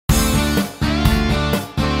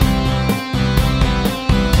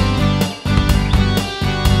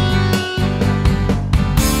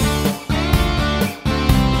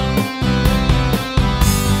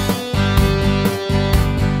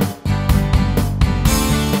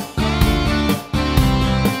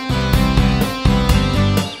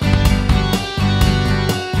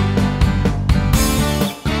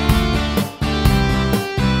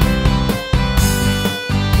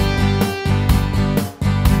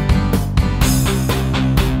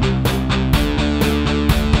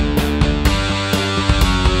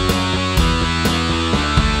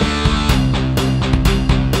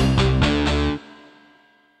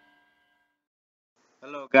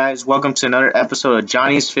Guys, welcome to another episode of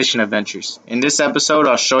Johnny's Fishing Adventures. In this episode,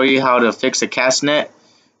 I'll show you how to fix a cast net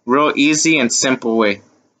real easy and simple way.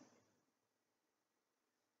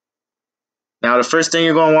 Now, the first thing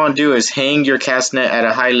you're going to want to do is hang your cast net at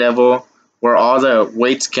a high level where all the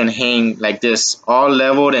weights can hang like this, all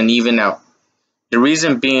leveled and even out. The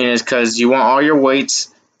reason being is because you want all your weights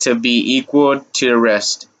to be equal to the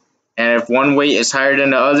rest. And if one weight is higher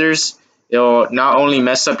than the others, it'll not only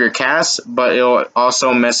mess up your cast, but it'll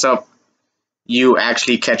also mess up you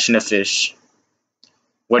actually catching a fish.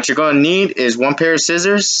 What you're going to need is one pair of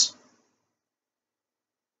scissors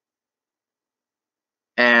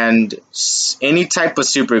and any type of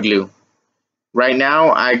super glue. Right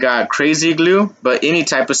now I got crazy glue, but any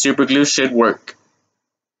type of super glue should work.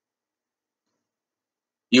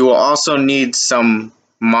 You will also need some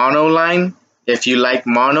mono line. If you like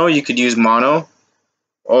mono, you could use mono.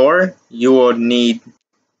 Or you will need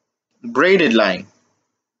braided line.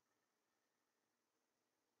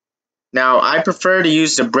 Now I prefer to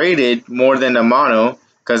use the braided more than the mono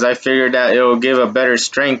because I figured that it will give a better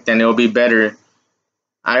strength and it will be better.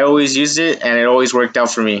 I always use it and it always worked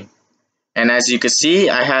out for me. And as you can see,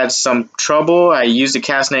 I had some trouble. I used the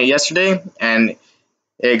cast net yesterday and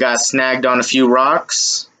it got snagged on a few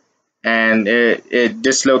rocks and it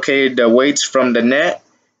dislocated the weights from the net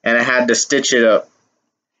and I had to stitch it up.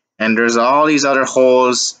 And there's all these other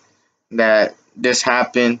holes that this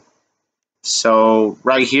happened. So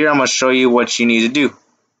right here, I'm going to show you what you need to do.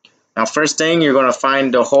 Now, first thing, you're going to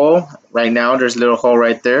find the hole. Right now, there's a little hole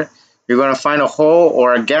right there. You're going to find a hole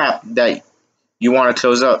or a gap that you want to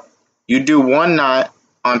close up. You do one knot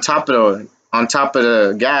on top of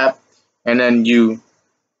the gap, and then you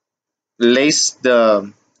lace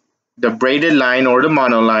the braided line or the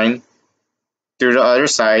mono line through the other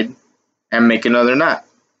side and make another knot.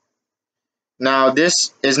 Now,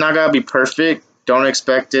 this is not going to be perfect. Don't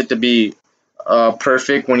expect it to be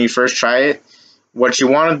perfect when you first try it. What you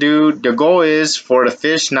want to do, the goal is for the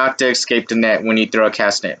fish not to escape the net when you throw a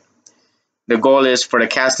cast net. The goal is for the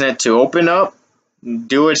cast net to open up,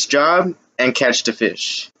 do its job, and catch the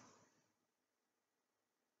fish.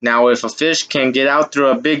 Now, if a fish can get out through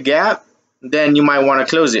a big gap, then you might want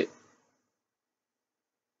to close it.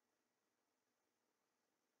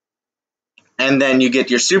 And then you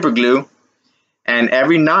get your super glue. And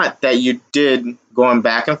every knot that you did going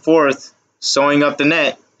back and forth, sewing up the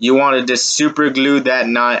net, you want to just super glue that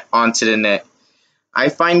knot onto the net. I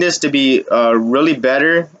find this to be really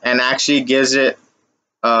better and actually gives it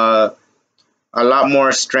a lot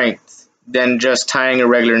more strength than just tying a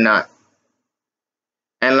regular knot.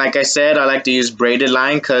 And like I said, I like to use braided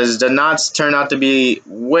line because the knots turn out to be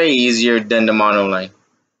way easier than the mono line.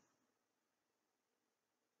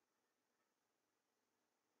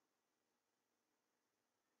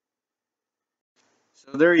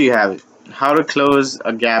 So there you have it, how to close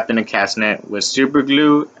a gap in a cast net with super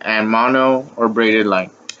glue and mono or braided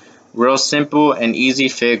line. Real simple and easy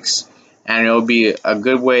fix, and it'll be a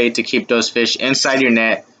good way to keep those fish inside your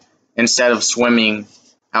net instead of swimming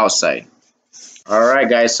outside. Alright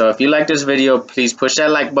guys, so if you like this video, please push that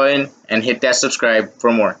like button and hit that subscribe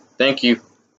for more. Thank you.